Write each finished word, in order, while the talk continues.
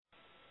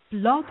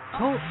Blog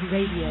Talk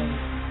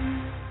Radio.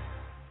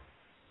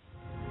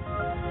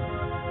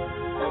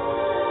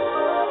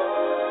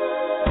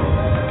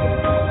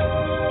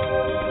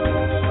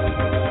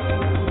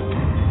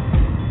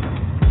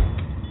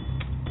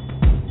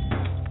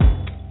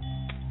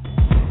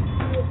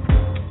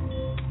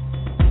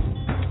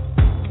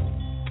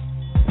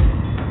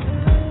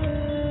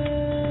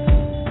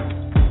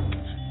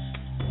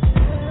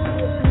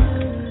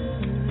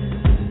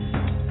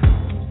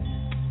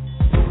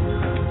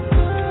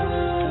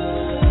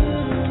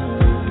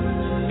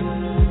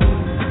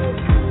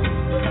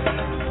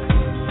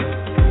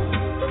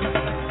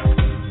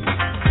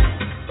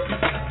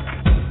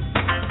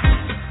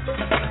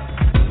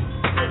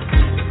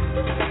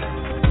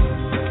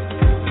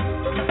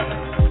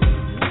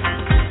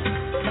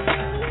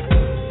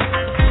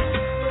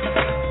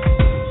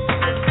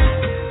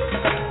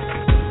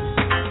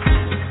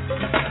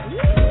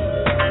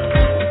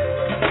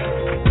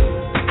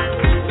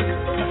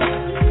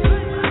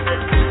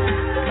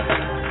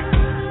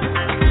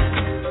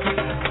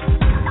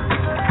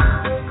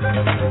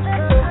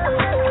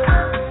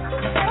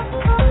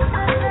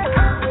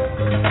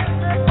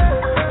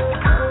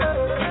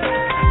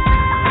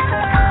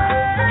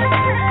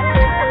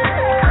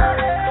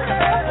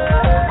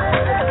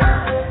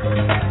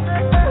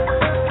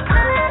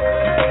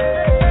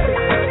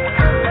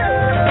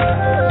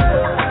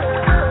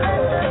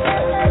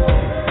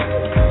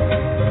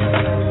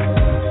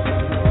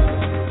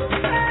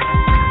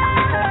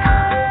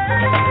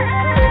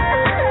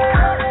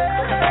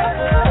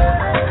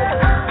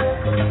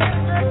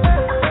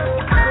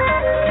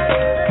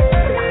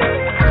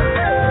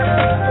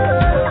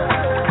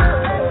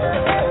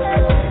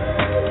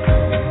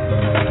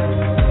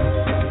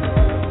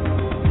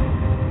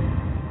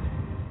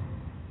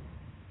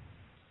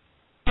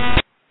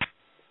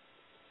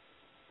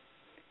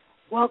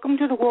 Welcome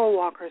to the World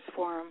Walkers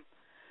Forum.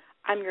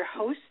 I'm your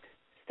host,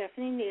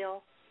 Stephanie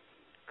Neal,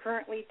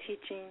 currently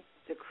teaching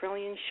the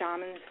Correllian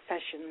Shaman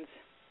sessions.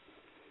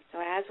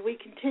 Now, as we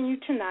continue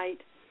tonight,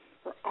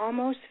 we're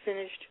almost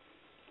finished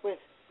with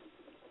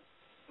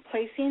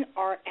placing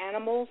our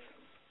animals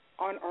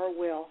on our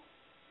wheel.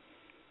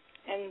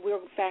 And we're,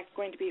 in fact,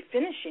 going to be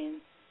finishing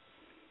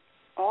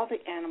all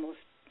the animals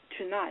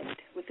tonight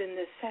within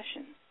this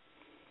session.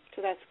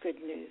 So that's good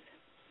news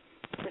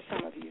for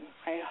some of you.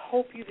 I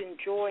hope you've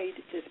enjoyed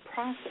this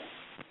process.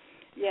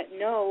 Yet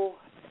know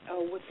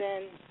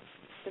within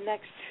the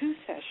next two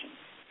sessions,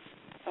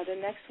 the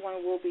next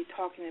one we'll be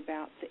talking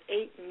about the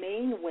 8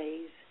 main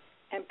ways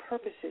and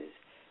purposes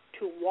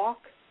to walk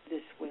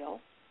this wheel,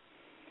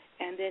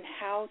 and then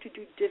how to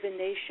do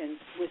divination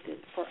with it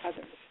for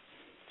others.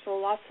 So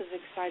lots of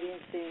exciting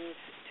things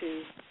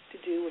to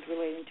do with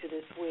relating to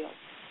this wheel.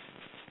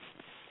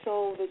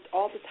 So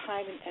all the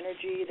time and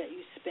energy that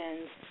you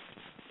spend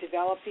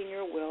developing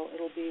your will,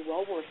 it'll be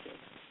well worth it.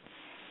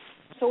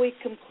 So we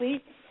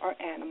complete our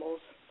animals.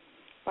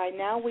 By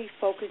now we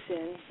focus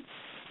in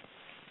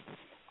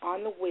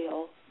on the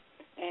wheel,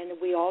 and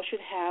we all should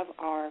have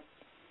our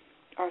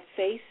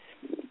face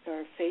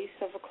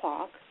of a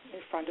clock in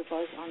front of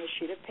us on a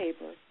sheet of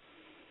paper.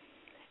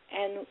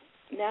 And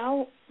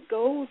now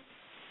go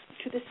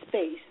to the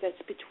space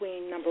that's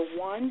between number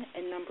 1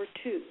 and number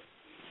 2.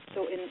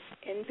 So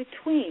in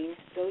between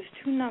those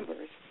two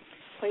numbers,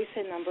 place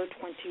a number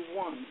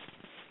 21,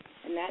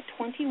 and that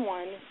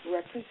 21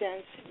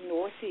 represents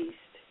northeast,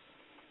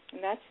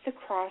 and that's the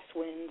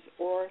crosswinds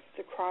or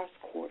the cross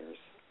quarters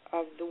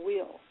of the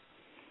wheel.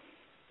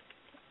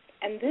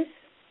 And this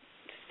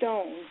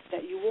stone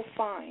that you will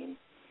find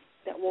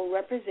that will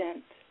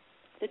represent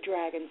the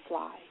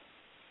dragonfly.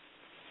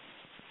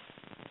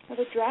 Now,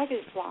 the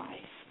dragonfly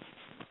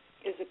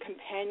is a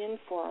companion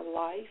for our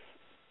life,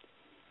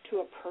 to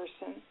a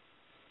person,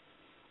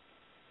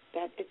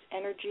 that its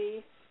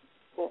energy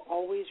will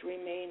always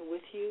remain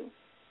with you.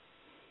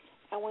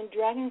 And when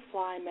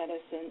dragonfly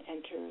medicine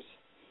enters,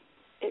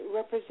 it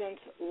represents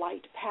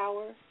light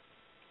power.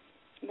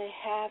 And they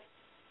have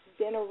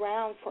been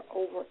around for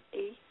over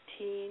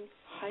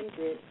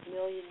 1,800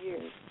 million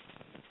years.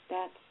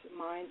 That's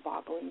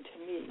mind-boggling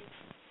to me.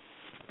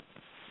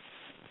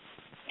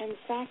 In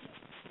fact,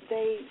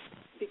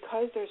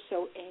 because they're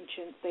so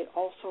ancient, they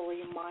also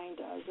remind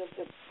us of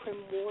the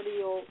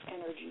primordial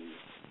energies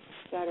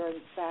that are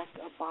in fact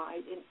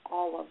abide in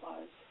all of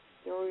us.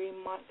 They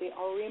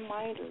are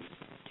reminders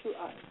to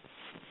us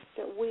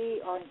that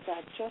we are in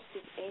fact just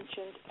as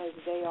ancient as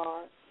they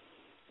are.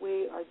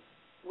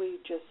 We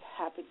just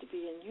happen to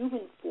be in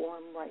human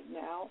form right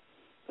now,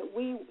 but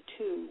we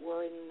too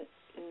were in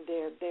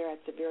there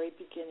at the very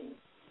beginning.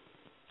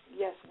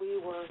 Yes, we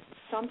were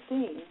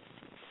something,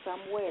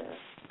 somewhere,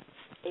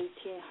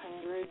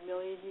 1,800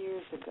 million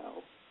years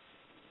ago.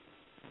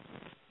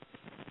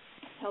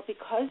 Now,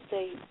 because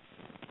they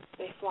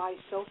fly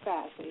so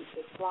fast, they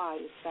fly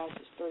as fast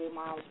as 30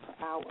 miles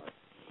per hour.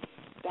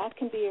 That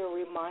can be a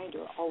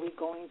reminder, are we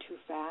going too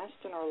fast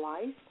in our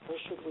life, or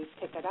should we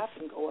pick it up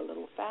and go a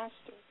little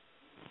faster?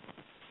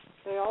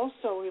 They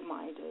also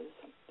remind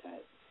us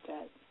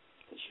that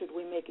should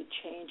we make a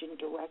change in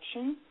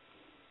direction,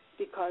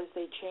 because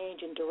they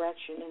change in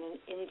direction in an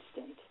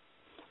instant,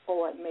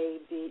 or it may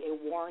be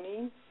a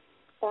warning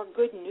or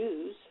good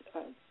news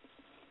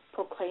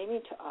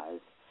proclaiming to us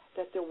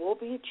that there will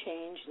be a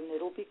change and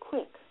it'll be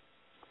quick.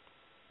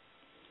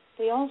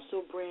 They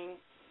also bring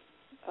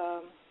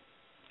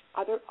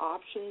other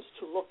options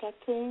to look at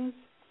things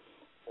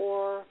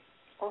or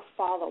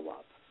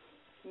follow-up,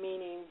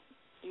 meaning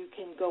you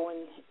can go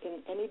in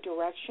any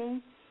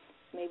direction.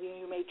 Maybe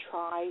you may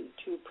try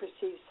to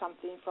perceive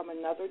something from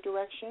another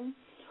direction,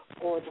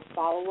 or the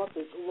follow-up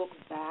is look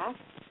back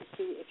to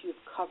see if you've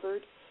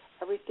covered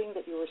everything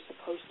that you were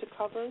supposed to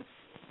cover,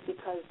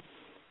 because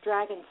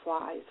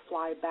dragonflies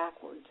fly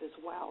backwards as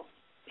well.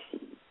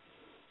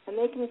 And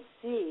they can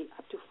see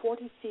up to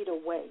 40 feet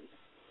away.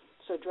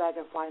 So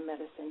dragonfly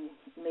medicine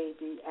may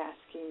be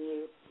asking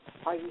you,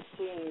 are you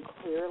seeing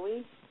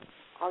clearly?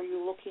 Are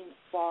you looking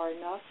far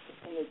enough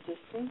in the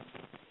distance?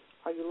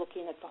 Are you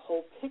looking at the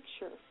whole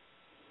picture?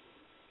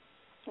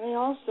 And they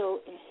also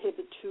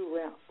inhibit two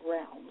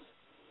realms,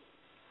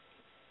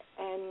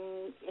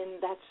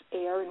 and that's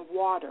air and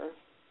water.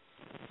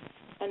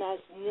 And as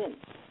nymphs,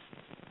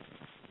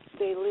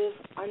 they live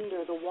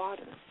under the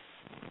water.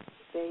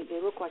 They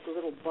look like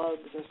little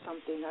bugs or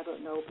something. I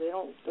don't know.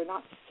 They're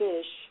not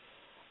fish,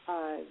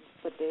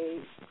 but they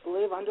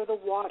live under the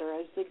water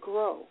as they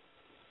grow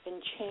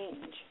and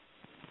change.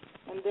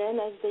 And then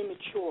as they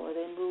mature,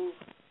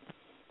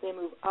 they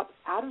move up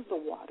out of the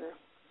water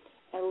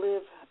and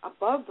live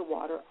above the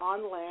water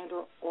on land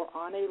or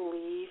on a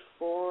leaf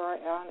or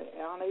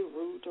on a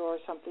root or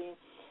something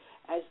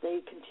as they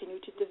continue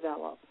to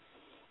develop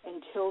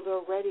until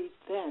they're ready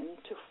then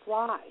to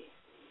fly,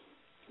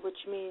 which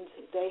means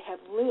they have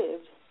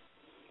lived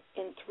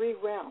in three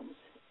realms,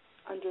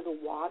 under the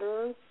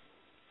water,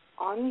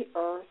 on the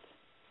earth,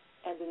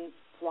 and then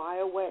fly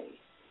away.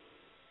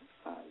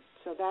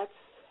 So that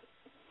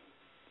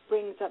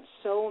brings up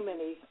so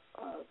many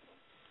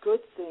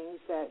good things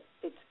that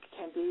it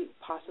can be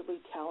possibly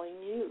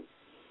telling you.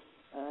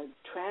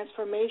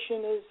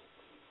 Transformation is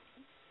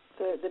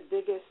the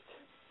biggest,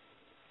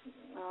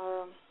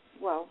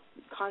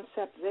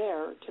 concept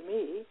there to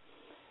me.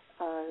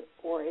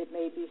 Or it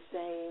may be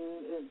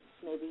saying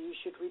maybe you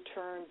should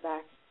return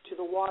back to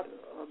the water,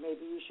 or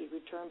maybe you should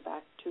return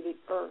back to the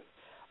earth,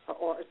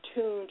 or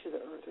attune to the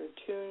earth, or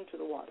attune to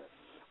the water,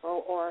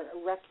 or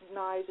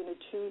recognize and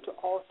attune to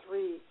all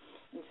three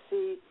and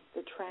see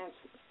the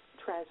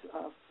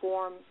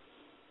form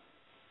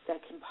that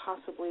can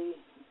possibly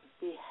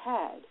be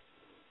had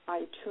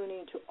by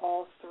tuning to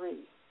all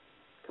three,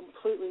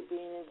 completely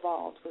being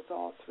involved with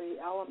all three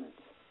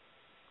elements.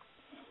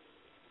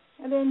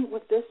 And then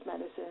with this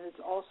medicine,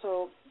 it's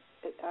also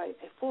a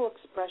full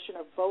expression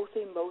of both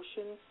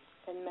emotion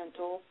and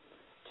mental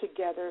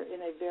together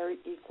in a very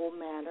equal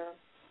manner.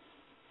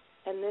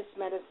 And this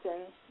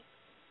medicine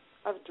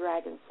of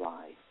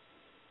dragonfly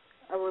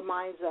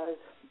reminds us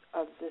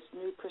of this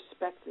new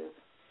perspective.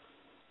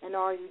 And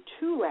are you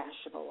too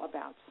rational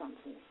about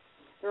something?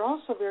 They're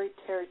also very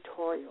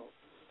territorial.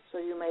 So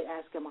you may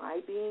ask, am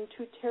I being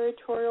too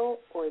territorial,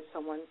 or is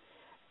someone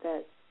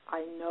that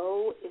I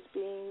know is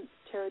being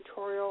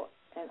territorial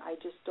and I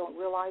just don't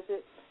realize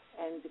it,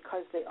 and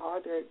because they're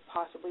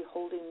possibly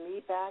holding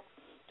me back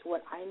to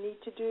what I need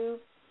to do?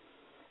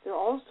 They're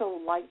also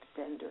light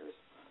benders.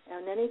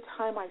 And any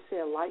time I say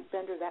a light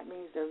bender, that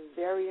means they're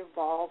very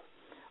involved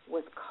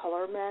with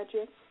color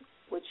magic,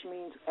 which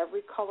means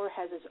every color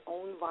has its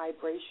own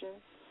vibration,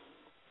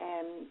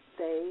 and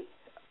they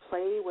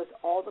play with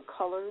all the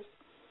colors.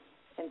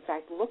 In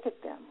fact, look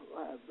at them.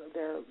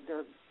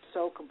 They're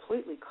so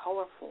completely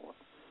colorful.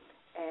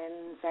 And,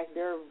 in fact,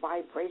 their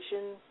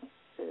vibration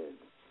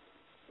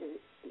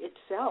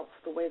itself,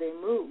 the way they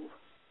move.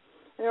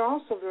 And they're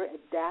also very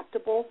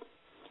adaptable.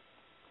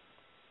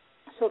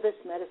 So this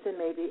medicine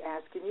may be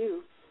asking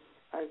you,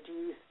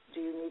 do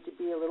you need to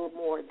be a little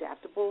more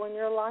adaptable in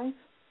your life?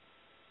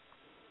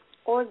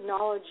 Or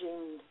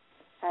acknowledging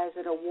as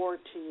an award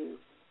to you,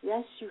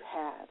 yes, you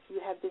have. You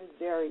have been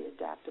very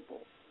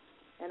adaptable,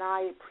 and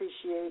I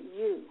appreciate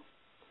you.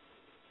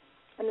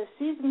 And the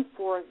season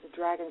for the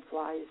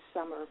dragonfly is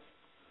summer,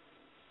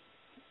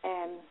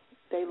 and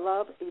they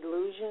love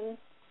illusion,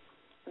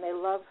 and they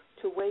love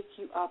to wake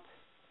you up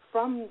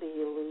from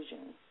the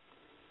illusion.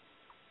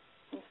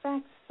 In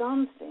fact,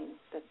 some think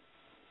that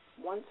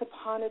once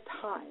upon a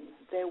time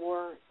there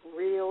were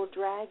real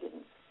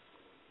dragons,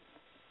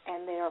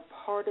 and they are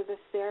part of the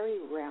fairy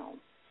realm.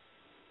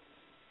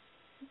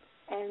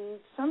 And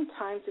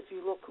sometimes if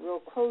you look real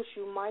close,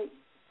 you might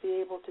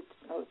be able to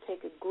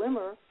take a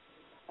glimmer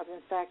of,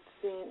 in fact,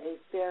 seeing a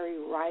fairy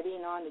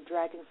riding on the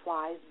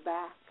dragonfly's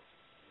back.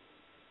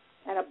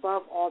 And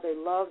above all, they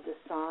love the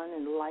sun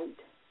and light.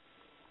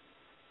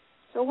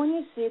 So when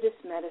you see this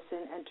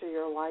medicine enter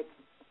your life,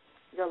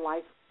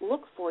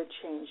 look for a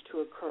change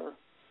to occur.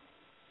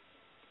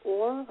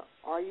 Or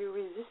are you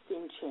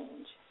resisting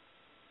change?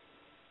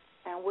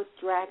 And with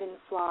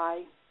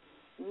dragonfly,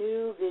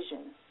 new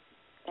vision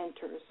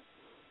enters.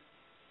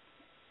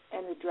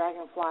 And the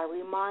dragonfly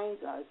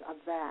reminds us of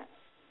that.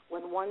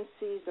 When one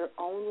sees their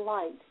own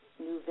light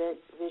new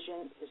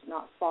vision is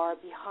not far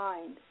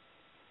behind.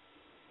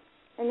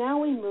 And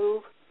now we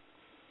move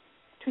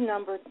to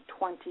number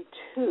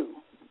 22,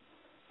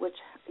 which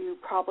you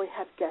probably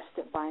have guessed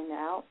it by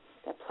now,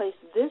 that place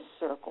this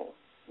circle,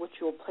 which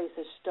you will place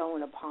a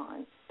stone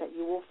upon, that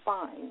you will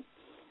find,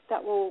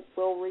 that will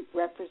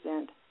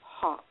represent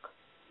hawk.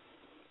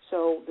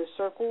 So the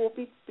circle will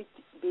be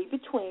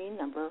between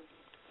number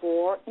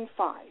 4 and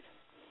 5.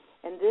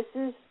 And this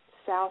is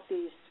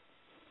southeast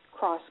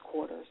cross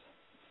quarters.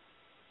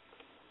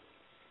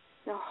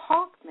 Now,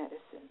 hawk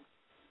medicine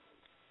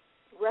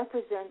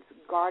represents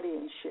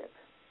guardianship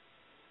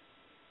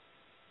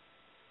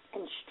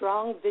and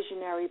strong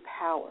visionary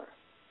power.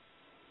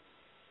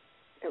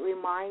 It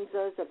reminds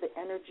us of the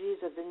energies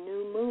of the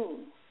new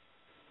moon.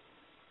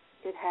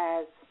 It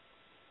has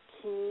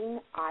keen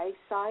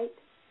eyesight,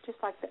 just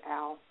like the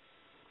owl.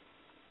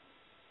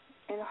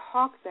 And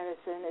hawk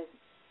medicine is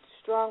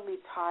strongly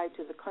tied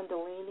to the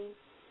Kundalini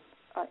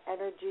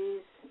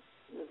energies,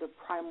 the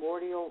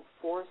primordial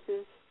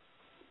forces.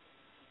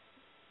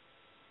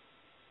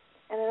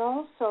 And it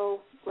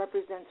also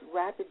represents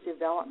rapid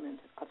development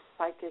of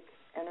psychic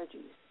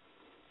energies.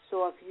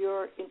 So if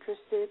you're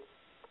interested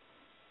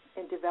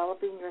in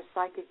developing your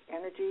psychic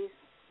energies,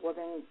 well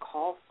then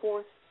call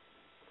forth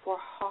for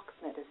hawk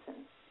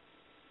medicine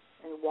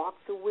and walk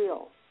the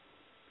wheel,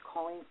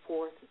 calling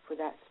forth for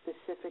that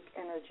specific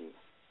energy.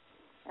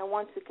 And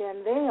once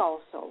again, they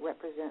also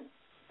represent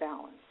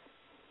balance.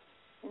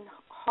 And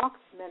hawk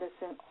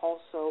medicine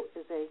also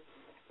is a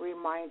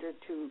reminder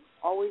to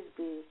always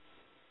be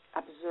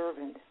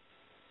observant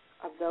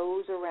of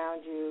those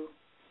around you,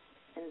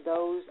 and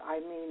those, I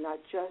mean, not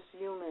just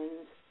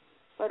humans,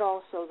 but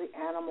also the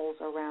animals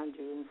around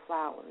you, and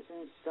flowers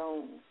and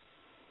stones.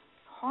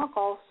 Hawk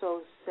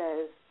also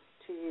says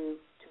to you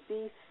to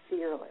be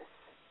fearless.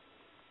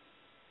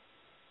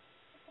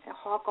 And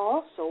Hawk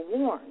also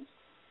warns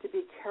to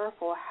be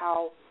careful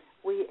how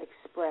we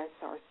express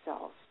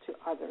ourselves to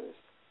others,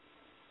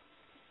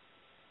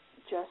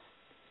 just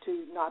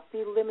to not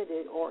be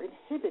limited or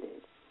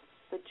inhibited,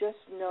 but just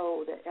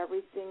know that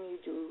everything you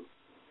do,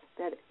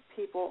 that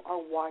people are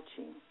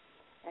watching,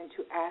 and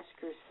to ask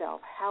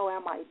yourself, how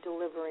am I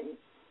delivering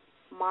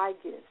my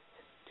gifts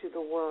to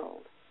the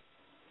world?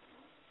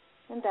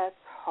 And that's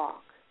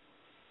hawk.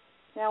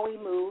 Now we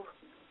move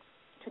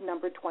to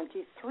number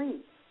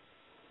 23,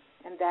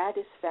 and that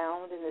is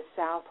found in the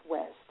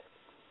southwest,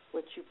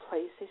 which you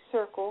place a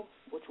circle,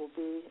 which will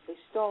be a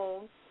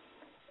stone,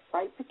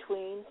 right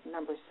between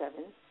number 7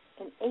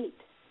 and 8.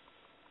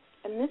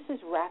 And this is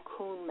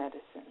raccoon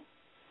medicine.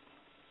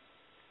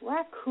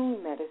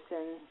 Raccoon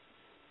medicine,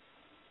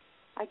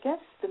 I guess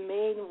the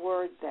main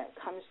word that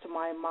comes to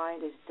my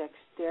mind is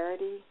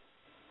dexterity,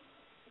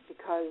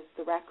 because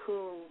the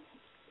raccoon,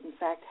 in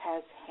fact,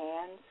 has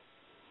hands,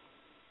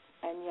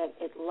 and yet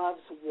it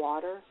loves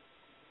water.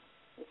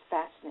 It's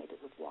fascinated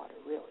with water,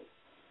 really.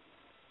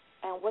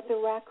 And what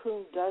the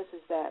raccoon does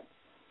is that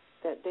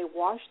they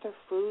wash their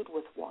food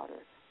with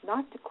water,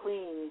 not to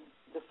clean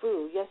the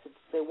food. Yes,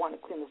 they want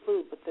to clean the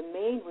food, but the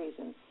main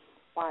reason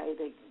why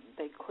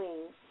they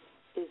clean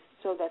is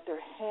so that their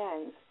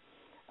hands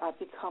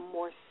become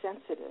more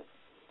sensitive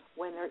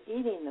when they're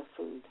eating the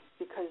food,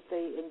 because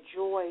they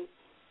enjoy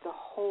the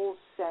whole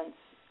sense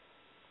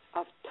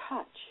of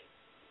touch.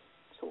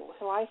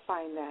 So I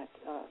find that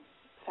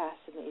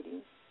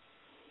fascinating.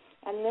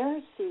 And their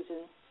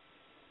season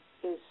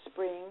is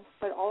spring,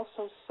 but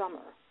also summer,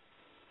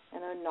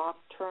 and they're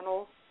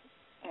nocturnal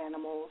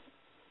animals.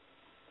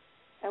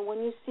 And when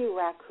you see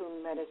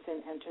raccoon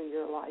medicine enter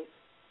your life,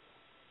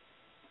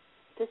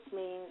 this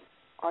means,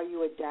 are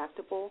you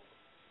adaptable,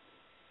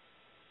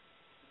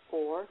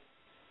 or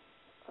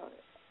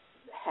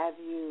have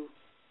you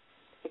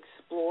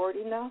explored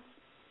enough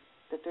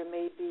that there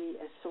may be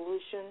a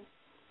solution,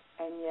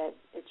 and yet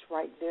it's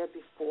right there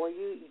before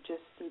you? You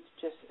just need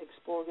to just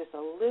explore this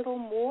a little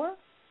more.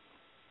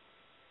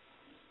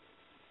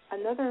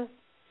 Another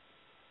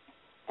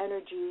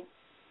energy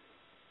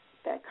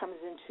that comes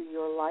into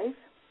your life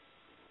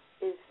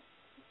is,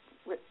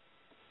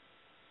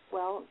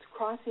 well, it's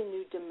crossing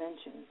new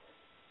dimensions.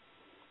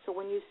 So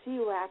when you see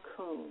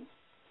raccoon,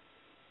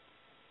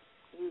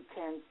 you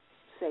can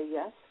say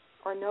yes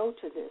or no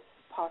to this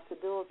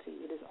possibility.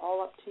 It is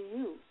all up to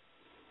you.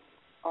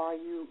 Are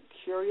you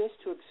curious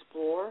to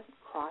explore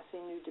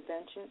crossing new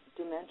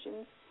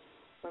dimensions?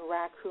 When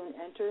raccoon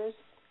enters,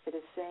 it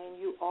is saying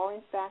you are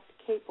in fact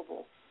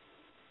capable,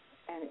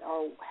 and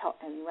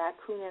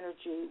raccoon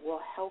energy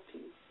will help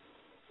you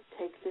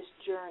take this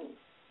journey.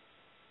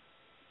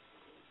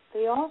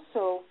 They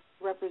also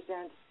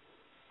represent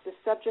the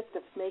subject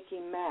of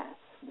making mass.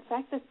 The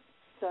fact that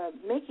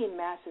making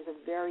mass is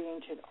a very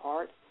ancient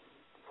art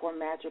for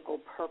magical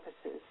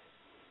purposes.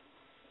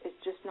 It's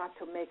just not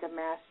to make a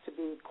mass to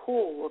be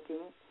cool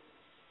looking,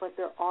 but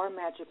there are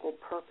magical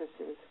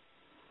purposes.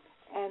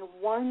 And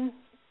one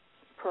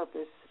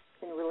purpose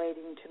in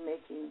relating to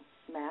making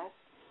mass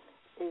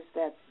is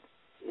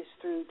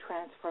through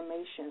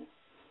transformation,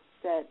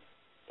 that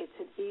it's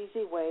an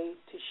easy way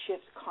to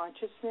shift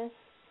consciousness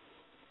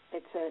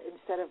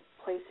instead of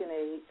placing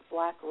a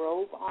black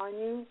robe on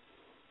you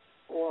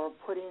or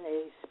putting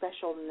a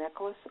special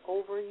necklace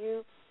over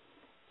you,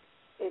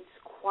 it's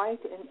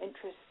quite an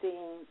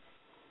interesting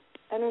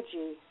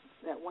energy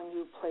that when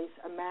you place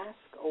a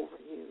mask over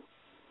you.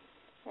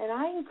 And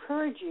I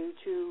encourage you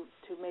to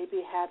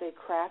maybe have a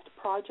craft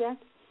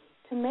project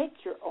to make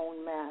your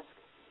own mask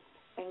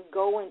and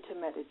go into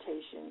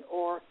meditation.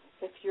 Or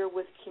if you're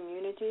with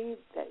community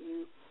that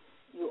you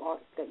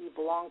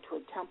belong to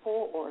a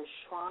temple or a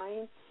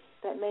shrine,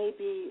 that may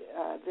be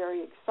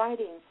very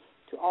exciting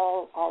to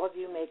all of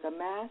you make a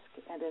mask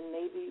and then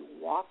maybe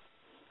walk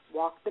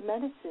the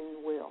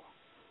medicine wheel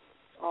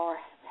or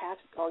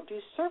do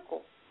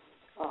circle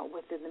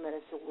within the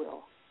medicine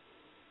wheel.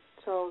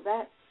 So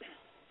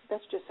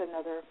that's just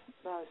another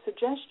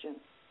suggestion.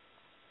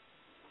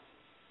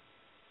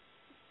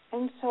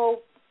 And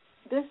so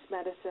this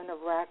medicine of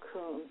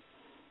raccoon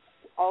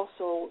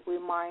also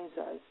reminds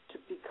us to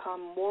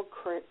become more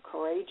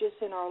courageous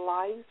in our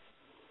lives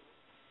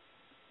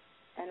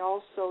and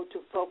also to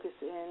focus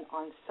in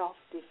on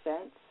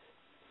self-defense.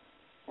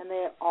 And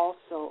they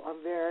also are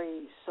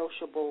very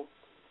sociable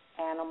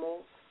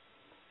animals,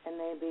 and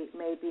they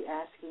may be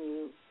asking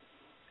you,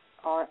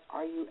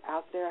 are you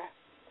out there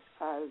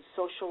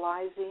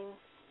socializing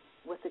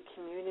with the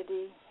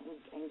community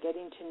and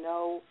getting to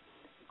know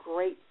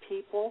great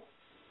people,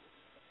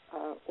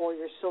 or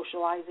you're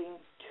socializing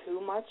too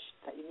much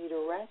that you need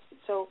a rest?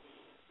 So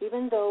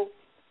even though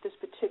this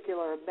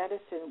particular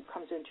medicine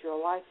comes into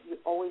your life, you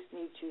always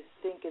need to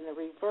think in the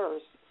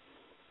reverse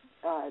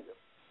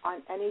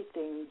on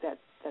anything that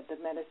the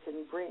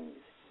medicine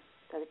brings,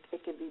 that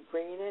it could be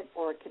bringing it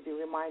or it could be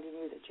reminding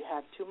you that you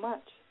have too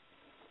much.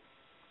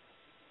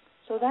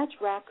 So that's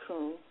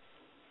raccoon,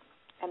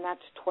 and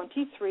that's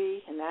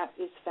 23, and that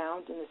is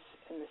found in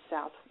the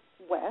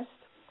southwest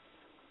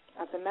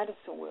of the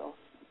medicine wheel.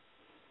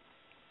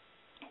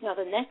 Now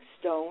the next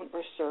stone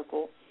or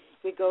circle,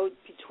 we go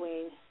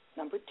between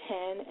number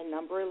 10 and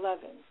number 11.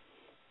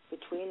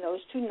 Between those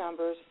two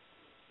numbers,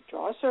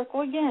 draw a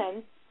circle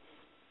again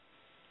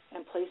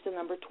and place the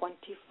number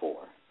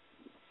 24.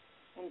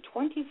 And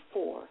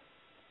 24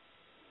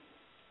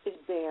 is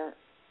bear.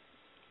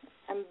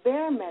 And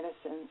bear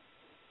medicine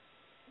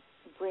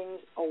brings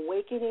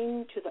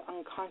awakening to the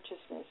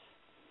unconsciousness.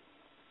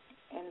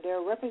 And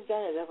they're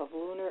representative of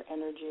lunar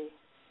energy.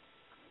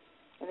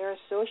 And they're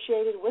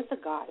associated with the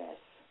goddess,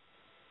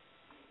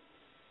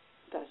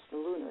 thus the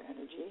lunar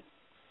energy.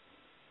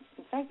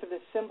 In fact, they're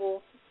the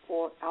symbol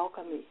for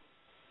alchemy,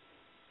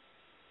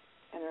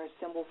 and they're a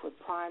symbol for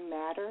prime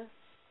matter,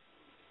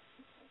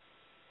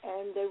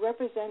 and they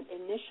represent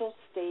initial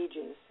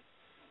stages.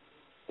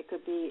 It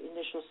could be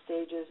initial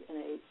stages in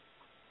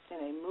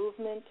a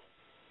movement,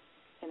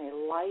 in a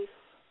life,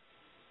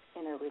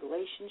 in a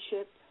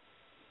relationship,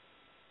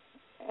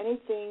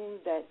 anything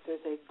that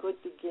there's a good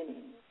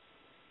beginning.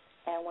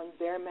 And when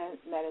bear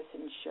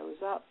medicine shows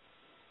up,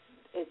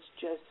 it's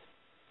just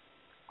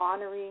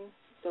honoring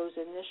those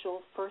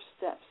initial first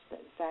steps, the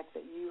fact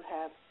that you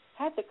have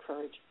had the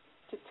courage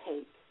to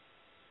take.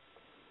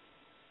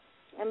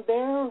 And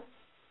bear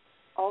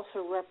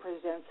also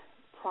represents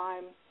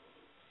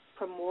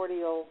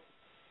primordial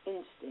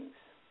instincts,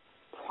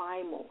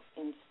 primal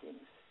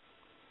instincts.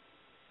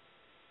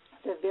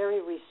 They're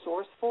very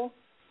resourceful.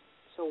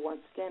 So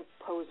once again,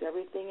 pose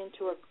everything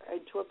into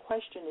a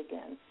question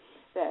again,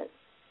 that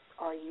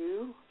are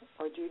you,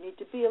 or do you need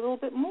to be a little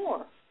bit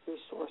more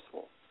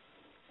resourceful?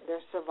 They're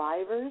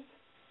survivors.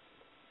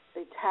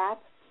 They tap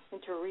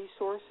into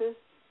resources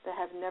that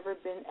have never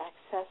been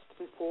accessed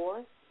before,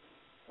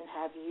 and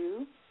have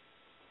you.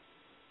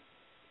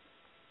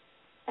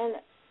 And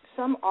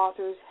some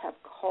authors have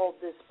called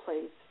this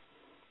place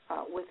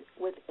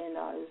within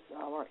us,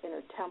 our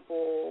inner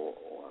temple,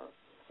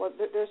 or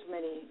there's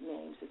many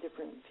names that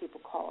different people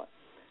call it.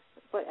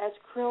 But as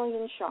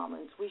Correllian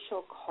shamans, we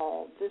shall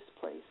call this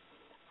place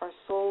our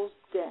soul's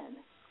den,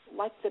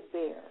 like the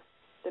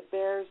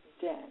bear's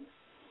den.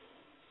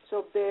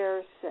 So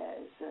Bear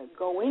says,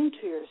 go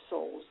into your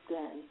soul's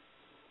den.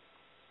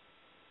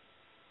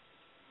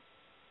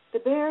 The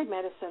bear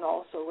medicine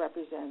also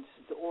represents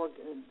the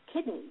organ,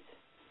 kidneys.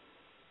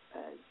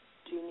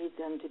 Do you need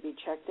them to be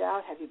checked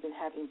out? Have you been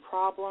having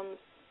problems?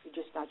 You're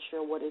just not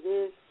sure what it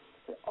is?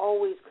 But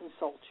always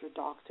consult your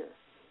doctor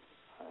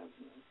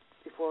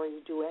before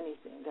you do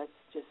anything. That's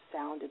just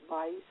sound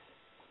advice.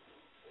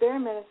 Bear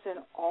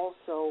medicine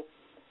also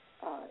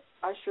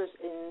ushers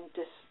in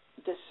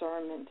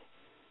discernment.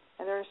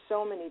 And there are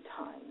so many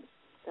times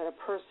that a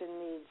person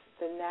needs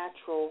the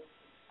natural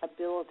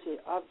ability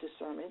of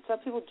discernment. Some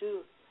people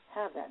do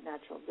have that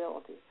natural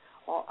ability,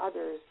 while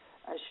others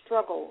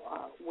struggle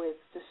with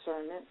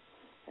discernment,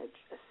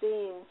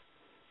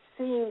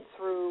 seeing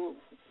through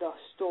the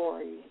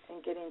story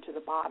and getting to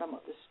the bottom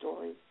of the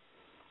story.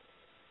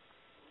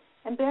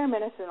 And bear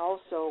medicine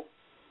also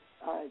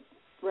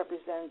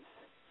represents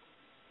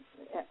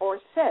or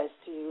says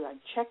to you,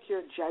 check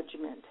your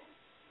judgment,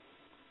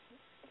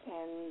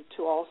 and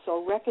to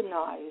also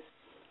recognize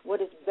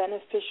what is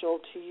beneficial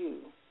to you.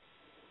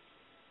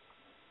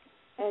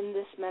 And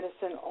this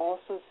medicine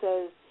also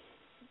says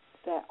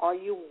that, are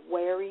you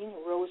wearing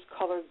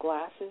rose-colored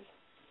glasses?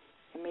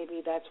 And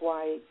maybe that's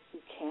why you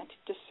can't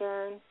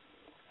discern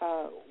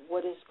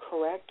what is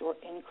correct or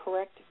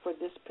incorrect for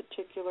this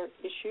particular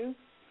issue.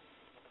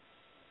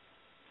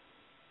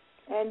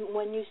 And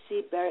when you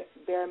see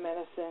bear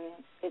medicine,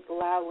 it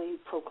loudly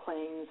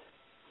proclaims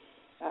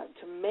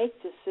to make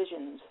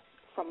decisions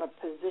from a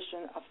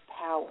position of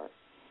power.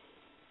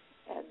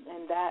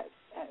 And that,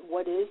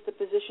 what is the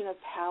position of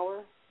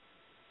power?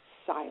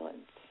 Silence.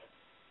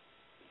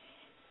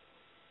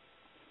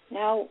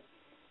 Now,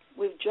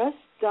 we've just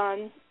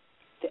done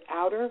the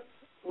outer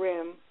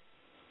rim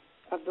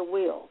of the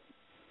wheel.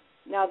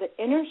 Now,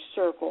 the inner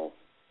circle,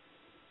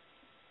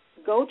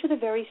 go to the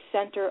very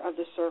center of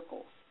the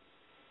circle.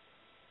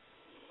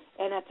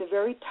 And at the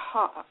very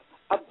top,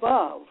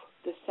 above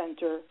the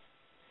center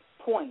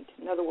point,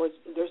 in other words,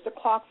 there's the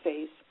clock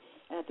face,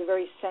 and at the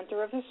very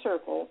center of the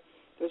circle,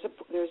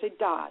 there's a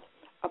dot.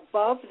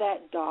 Above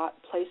that dot,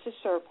 place a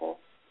circle,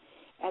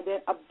 and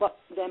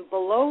then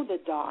below the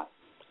dot,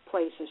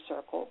 place a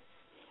circle.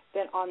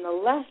 Then on the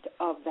left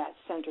of that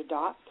center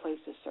dot, place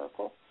a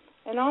circle,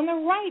 and on the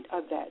right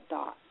of that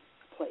dot,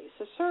 place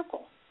a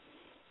circle.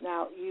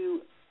 Now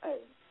you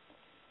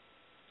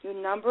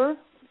number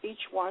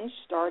each one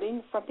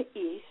starting from the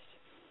east.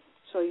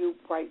 So you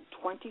write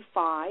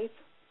 25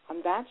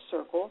 on that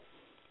circle,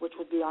 which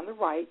would be on the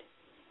right,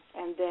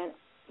 and then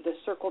the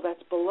circle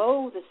that's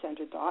below the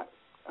center dot,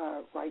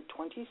 write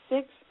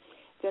 26.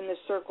 Then the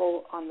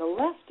circle on the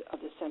left of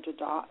the center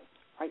dot,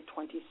 write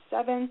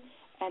 27,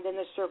 and then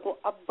the circle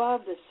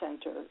above the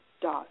center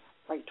dot,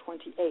 write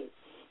 28.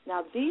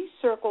 Now these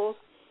circles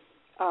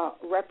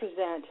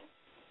represent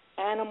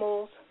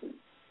animals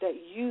that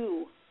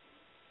you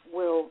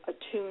will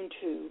attune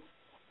to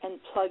and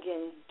plug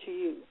in to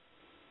you.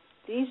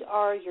 These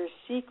are your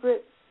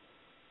secret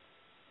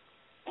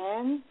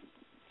and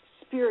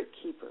spirit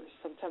keepers.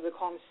 Sometimes we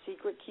call them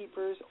secret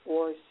keepers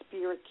or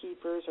spirit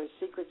keepers or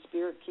secret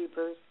spirit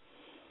keepers.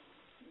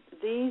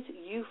 These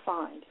you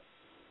find.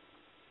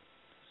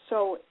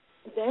 So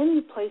then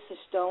you place a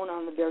stone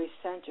on the very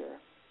center.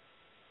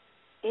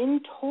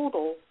 In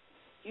total,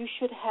 you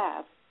should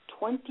have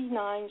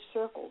 29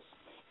 circles.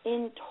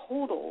 In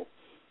total,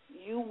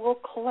 you will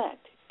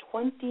collect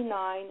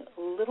 29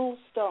 little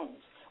stones.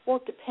 Well,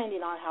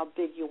 depending on how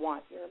big you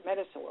want your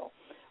medicine wheel.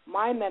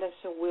 My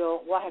medicine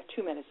wheel, well, I have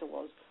two medicine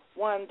wheels.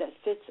 One that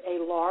fits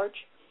a large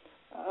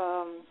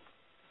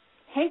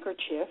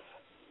handkerchief,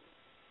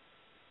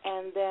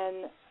 and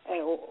then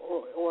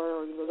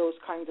or those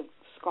kinds of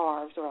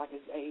scarves, or like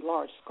a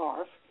large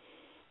scarf,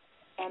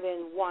 and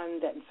then one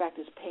that in fact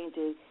is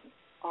painted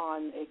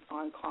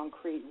on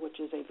concrete, which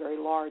is a very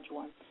large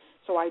one.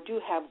 So I do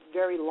have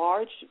very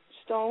large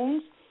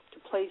stones to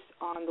place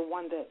on the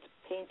one that's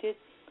painted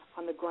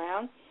on the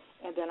ground,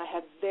 and then I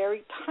have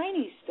very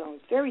tiny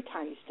stones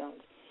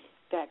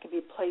that can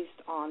be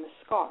placed on the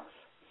scarf.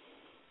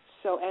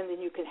 So, and then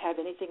you can have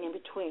anything in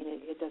between.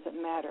 It doesn't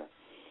matter.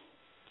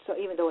 So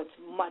even though it's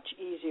much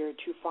easier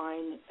to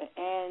find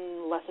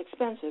and less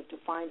expensive to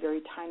find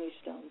very tiny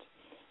stones.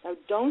 Now,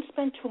 don't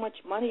spend too much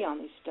money on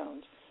these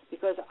stones,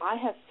 because I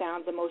have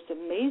found the most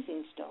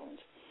amazing stones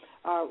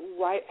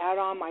right out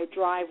on my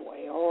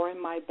driveway or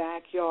in my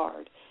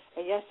backyard.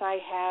 And yes, I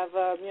have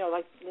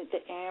like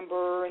the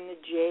amber and the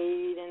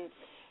jade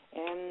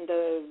and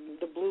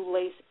the blue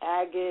lace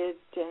agate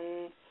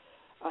and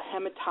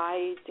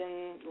hematite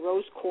and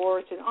rose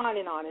quartz and on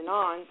and on and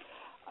on.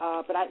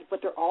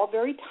 But they're all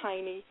very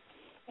tiny,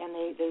 and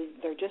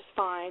they're just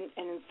fine.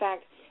 And in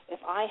fact, if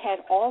I had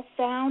all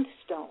found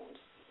stones,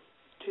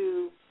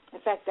 in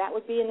fact, that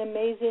would be an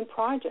amazing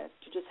project,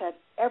 to just have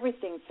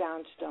everything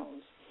found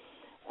stones.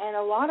 And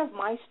a lot of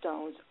my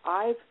stones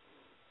I've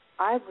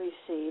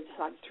received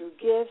like through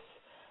gifts.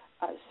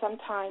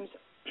 Sometimes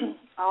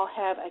I'll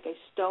have like a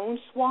stone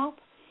swap.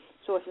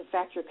 So if in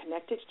fact you're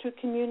connected to a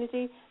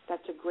community,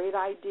 that's a great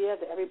idea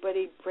that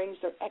everybody brings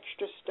their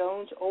extra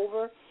stones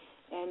over,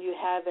 and you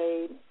have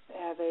a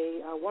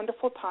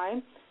wonderful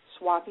time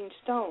swapping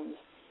stones.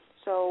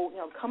 So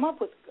come up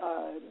with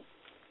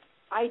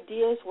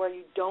ideas where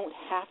you don't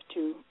have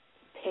to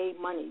pay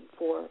money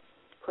for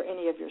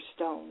any of your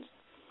stones.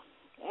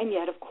 And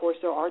yet, of course,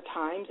 there are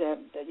times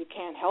that you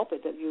can't help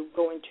it, that you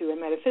go into a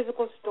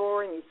metaphysical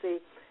store and you see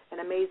an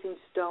amazing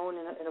stone,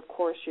 and of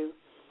course you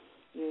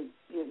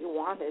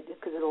want it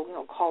because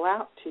it'll call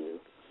out to you.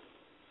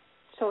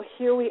 So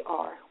here we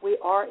are. We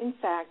are, in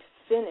fact,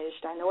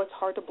 finished. I know it's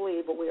hard to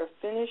believe, but we are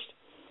finished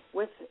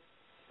with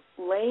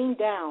laying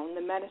down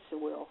the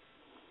medicine wheel.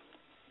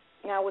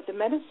 Now, with the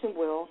medicine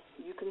wheel,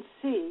 you can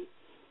see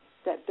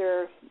that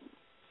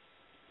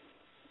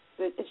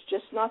it's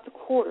just not the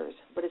quarters,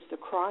 but it's the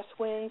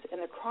crosswinds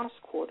and the cross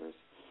quarters.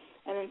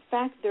 And in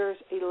fact, there's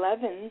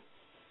 11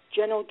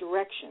 general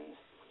directions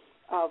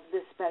of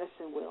this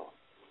medicine wheel.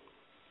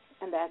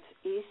 And that's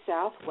east,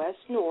 south, west,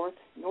 north,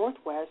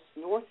 northwest,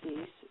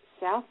 northeast,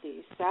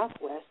 southeast,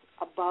 southwest,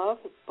 above,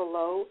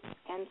 below,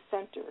 and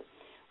center,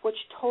 which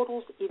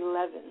totals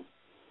 11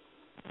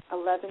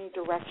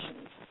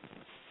 directions.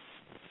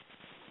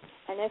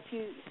 And if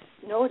you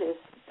notice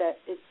that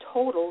it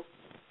totals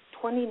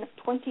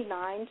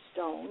 29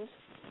 stones,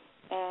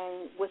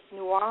 and with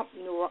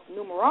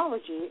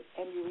numerology,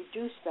 and you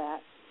reduce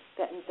that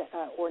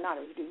or not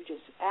reduce,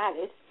 just add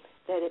it,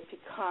 that it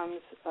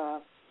becomes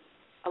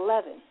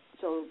 11.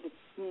 So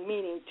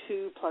meaning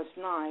 2 plus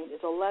 9 is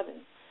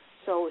 11.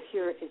 So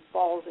here it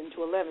falls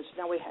into 11.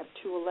 So now we have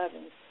two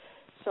 11s.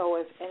 So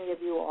if any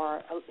of you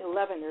are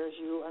 11ers,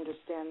 you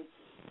understand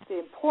the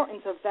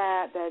importance of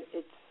that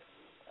it's,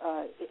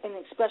 and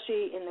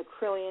especially in the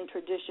Correllian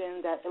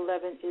tradition, that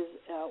 11 is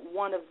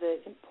one of the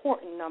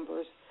important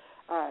numbers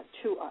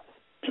to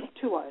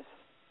us.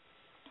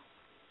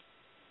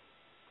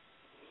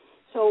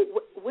 So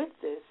with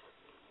this,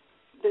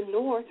 the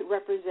North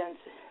represents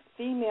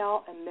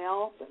female and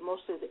male, but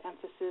mostly the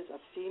emphasis of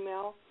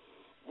female.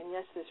 And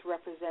yes, this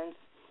represents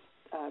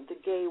the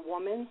gay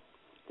woman.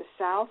 The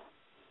South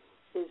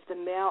is the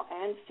male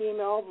and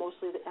female,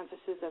 mostly the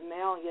emphasis of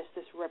male. And yes,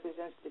 this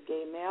represents the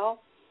gay male.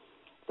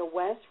 The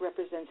West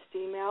represents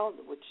female,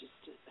 which is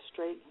a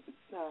straight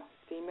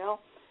female.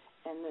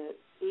 And the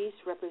East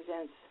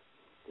represents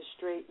the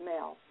straight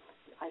male.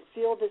 I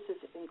feel this is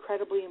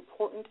incredibly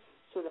important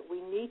so that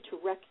we need to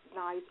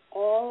recognize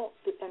all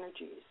the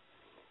energies.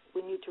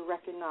 We need to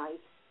recognize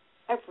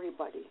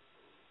everybody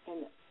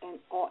and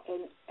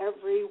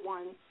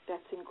everyone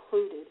that's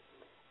included.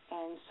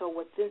 And so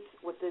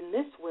within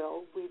this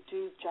wheel, we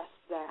do just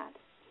that.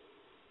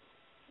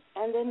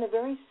 And in the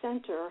very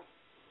center,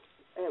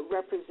 it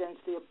represents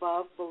the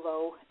above,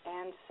 below,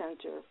 and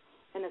center,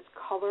 and its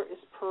color is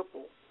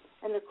purple.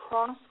 And the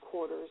cross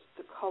quarters,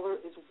 the color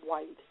is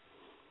white.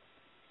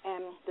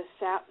 And the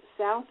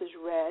south is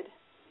red,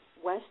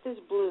 west is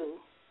blue,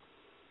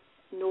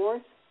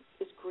 north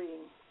is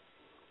green,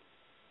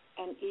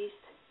 and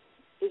east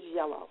is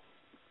yellow.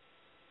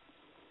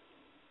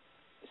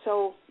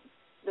 So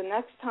the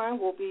next time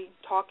we'll be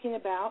talking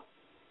about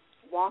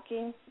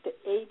walking the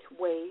 8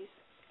 ways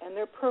and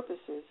their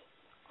purposes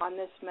on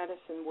this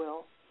medicine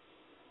wheel.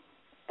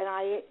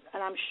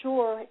 And I'm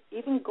sure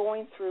even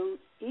going through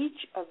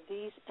each of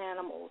these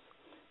animals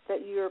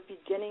that you're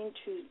beginning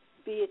to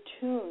be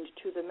attuned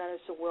to the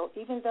medicine wheel,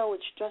 even though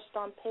it's just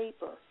on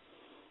paper,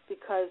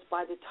 because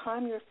by the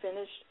time you're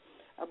finished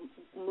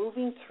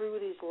moving through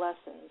these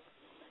lessons,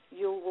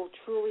 you will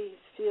truly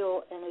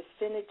feel an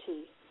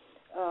affinity,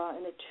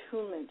 an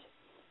attunement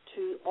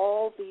to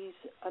all these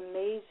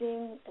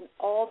amazing and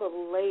all the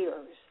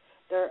layers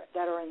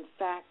that are in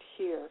fact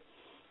here,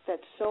 that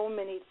so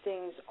many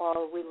things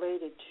are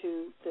related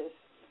to this.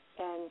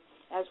 And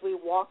as we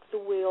walk the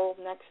wheel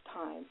next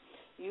time,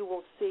 you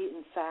will see,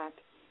 in fact,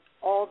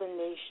 all the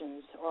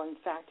nations are, in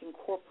fact,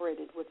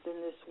 incorporated within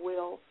this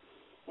wheel.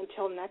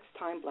 Until next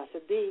time,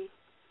 blessed be.